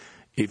means,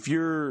 if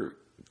you're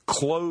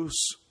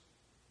close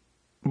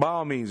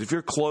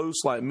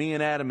like me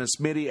and Adam and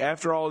Smitty,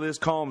 after all this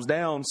calms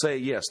down, say,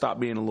 yeah, stop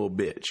being a little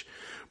bitch.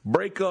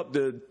 Break up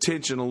the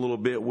tension a little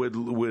bit with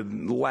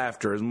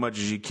laughter as much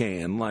as you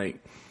can.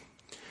 Like,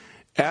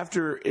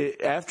 after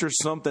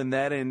something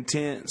that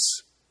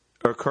intense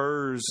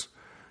occurs,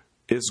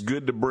 it's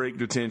good to break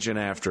the tension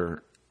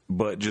after.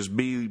 But just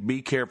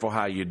be careful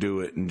how you do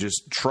it, and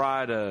just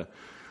try to,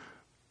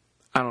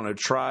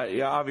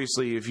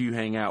 obviously if you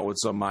hang out with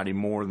somebody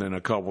more than a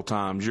couple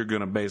times, you're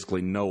going to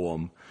basically know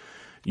them.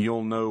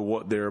 You'll know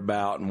what they're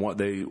about and what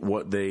their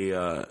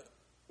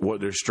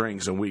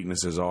strengths and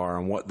weaknesses are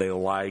and what they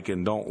like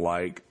and don't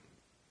like.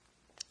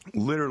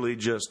 Literally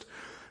just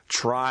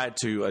try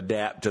to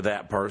adapt to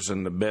that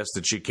person the best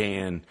that you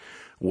can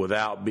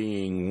without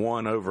being,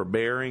 one,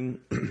 overbearing,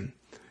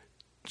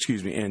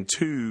 and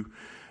two,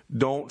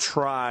 don't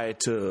try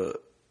to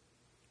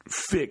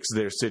fix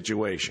their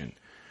situation,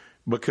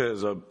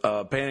 because a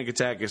panic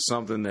attack is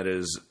something that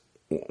is,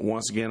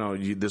 once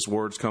again, this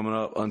word's coming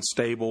up,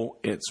 unstable.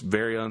 It's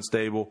very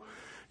unstable.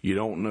 You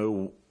don't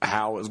know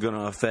how it's going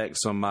to affect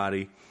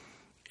somebody,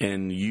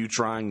 and you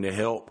trying to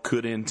help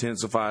could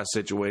intensify a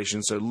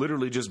situation. So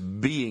literally just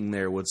being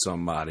there with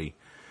somebody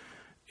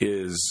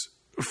is,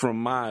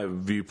 from my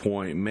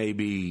viewpoint,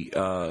 maybe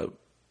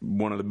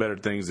one of the better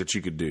things that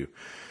you could do.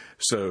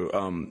 So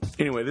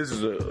anyway, this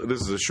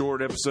is a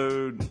short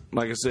episode.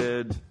 Like I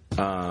said,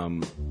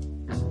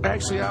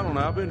 actually, I don't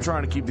know. I've been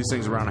trying to keep these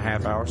things around a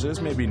half hour, so this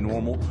may be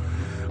normal.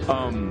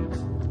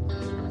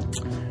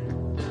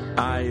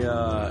 I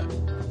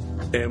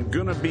am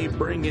going to be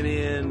bringing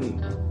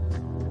in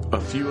a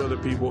few other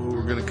people who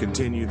are going to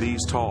continue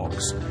these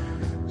talks.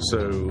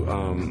 So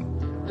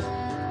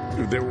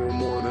there will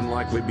more than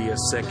likely be a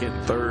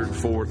second, third,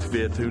 fourth,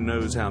 fifth, who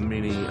knows how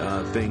many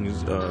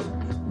things,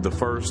 the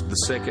first, the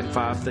second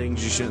 5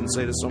 things you shouldn't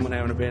say to someone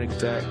having a panic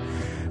attack.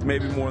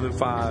 maybe more than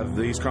 5.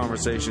 These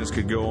conversations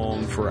could go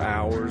on for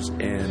hours,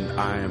 and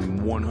I am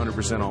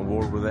 100% on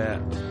board with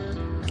that.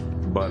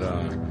 But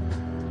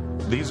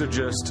these are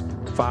just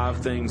 5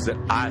 things that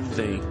I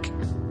think,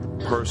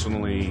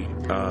 personally,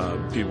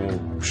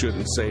 people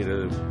shouldn't say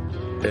to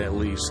at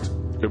least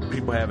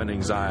people having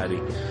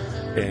anxiety.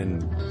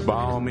 And by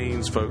all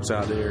means, folks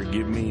out there,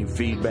 give me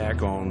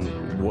feedback on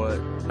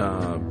what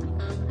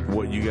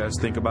you guys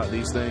think about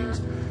these things,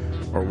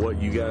 or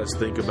what you guys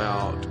think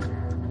about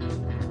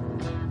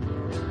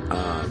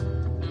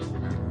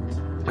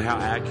how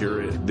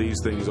accurate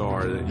these things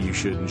are that you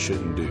should and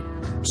shouldn't do.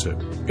 So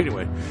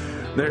anyway,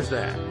 there's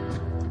that.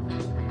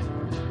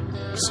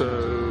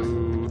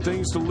 So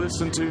things to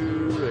listen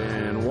to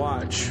and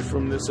watch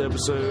from this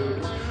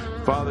episode.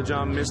 Father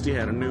John Misty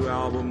had a new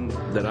album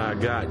that I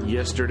got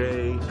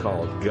yesterday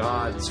called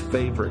God's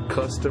Favorite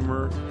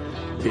Customer.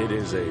 It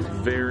is a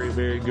very,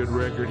 very good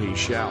record. He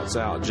shouts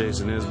out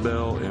Jason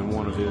Isbell in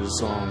one of his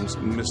songs,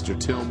 Mr.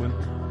 Tillman.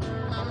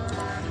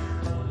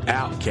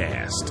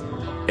 Outkast,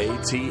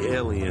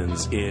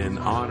 AT-Aliens, in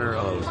honor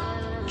of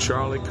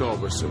Charlie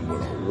Culberson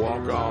with a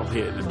walk-off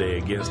hit today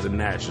against the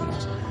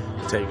Nationals,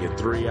 taking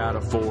 3 out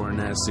of 4 in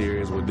that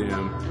series with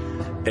them.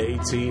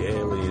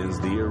 AT-Aliens,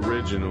 the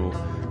original,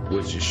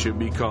 which it should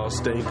be called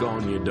Stank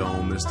On Your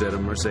Dome instead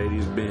of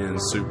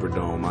Mercedes-Benz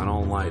Superdome. I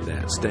don't like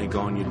that. Stank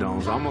On Your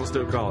Dome. So I'm going to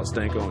still call it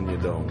Stank On Your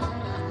Dome.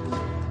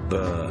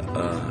 The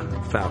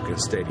Falcon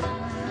Stadium.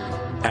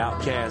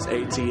 Outkast,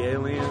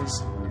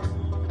 AT-Aliens.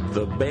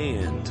 The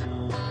band,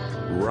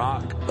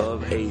 Rock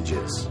of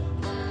Ages.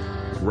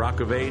 Rock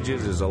of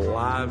Ages is a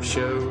live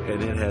show,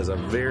 and it has a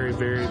very,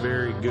 very,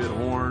 very good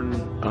horn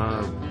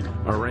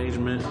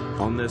arrangement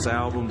on this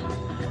album.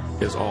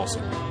 It's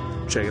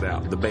awesome. Check it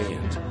out. The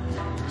band.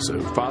 So,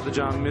 Father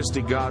John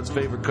Misty, God's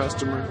Favorite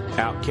Customer,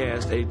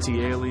 Outkast,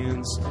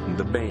 AT-Aliens,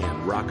 the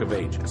band, Rock of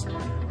Ages.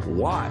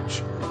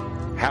 Watch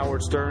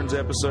Howard Stern's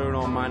episode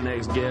on My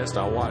Next Guest.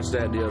 I watched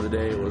that the other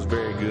day. It was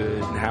very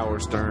good.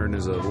 Howard Stern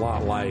is a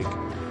lot like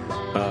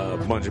a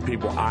bunch of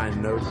people I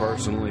know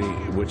personally,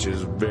 which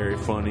is very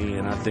funny,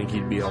 and I think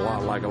he'd be a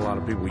lot like a lot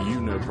of people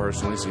you know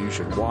personally, so you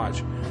should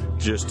watch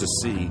just to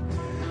see.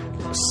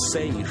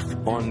 Safe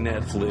on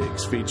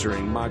Netflix,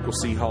 featuring Michael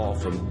C. Hall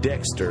from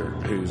Dexter,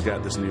 who's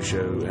got this new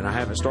show, and I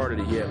haven't started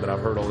it yet, but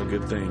I've heard all the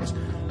good things,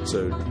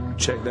 so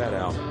check that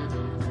out.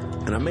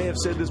 And I may have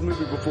said this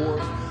movie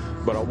before,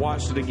 but I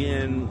watched it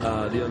again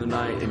the other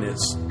night, and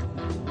it's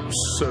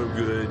so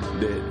good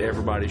that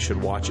everybody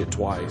should watch it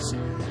twice.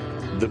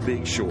 The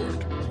Big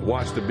Short.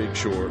 Watch The Big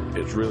Short.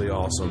 It's really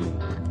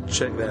awesome.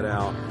 Check that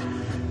out.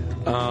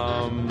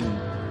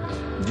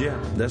 Yeah,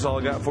 that's all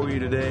I got for you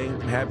today.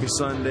 Happy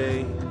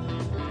Sunday.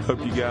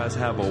 Hope you guys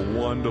have a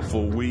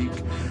wonderful week.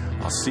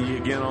 I'll see you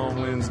again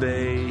on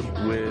Wednesday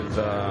with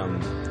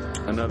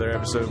another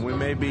episode. We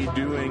may be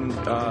doing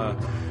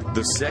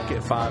the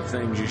second 5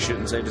 things you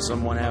shouldn't say to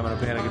someone having a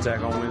panic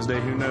attack on Wednesday.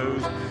 Who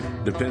knows?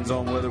 Depends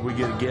on whether we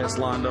get a guest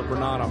lined up or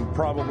not. I'm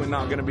probably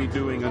not going to be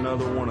doing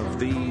another one of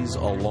these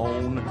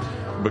alone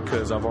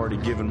because I've already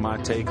given my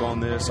take on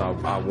this. I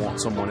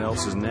want someone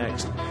else's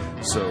next.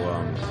 So,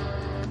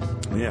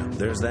 yeah,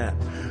 there's that.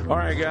 All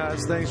right,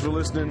 guys, thanks for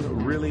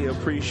listening. Really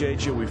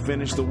appreciate you. We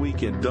finished the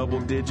week in double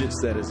digits.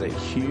 That is a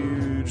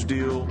huge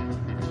deal.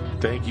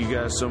 Thank you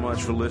guys so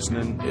much for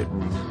listening. It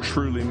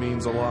truly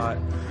means a lot.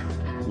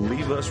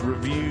 Leave us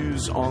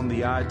reviews on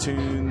the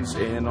iTunes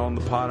and on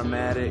the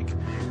Podomatic.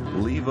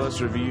 Leave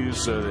us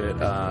reviews so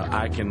that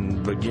I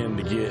can begin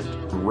to get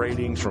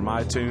ratings from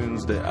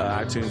iTunes. That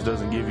iTunes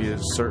doesn't give you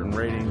certain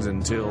ratings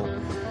until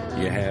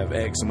you have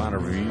X amount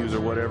of reviews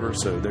or whatever.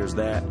 So there's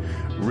that.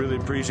 Really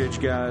appreciate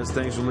you guys.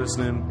 Thanks for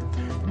listening.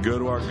 Go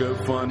to our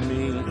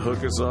GoFundMe.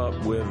 Hook us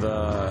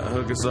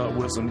up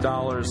with some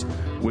dollars.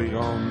 We're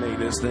gonna make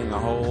this thing a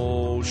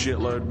whole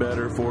shitload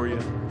better for you.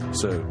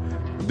 So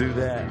do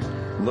that.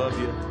 Love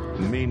you.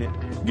 Mean it.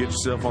 Get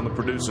yourself on the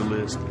producer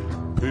list.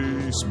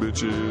 Peace,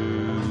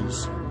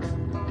 bitches.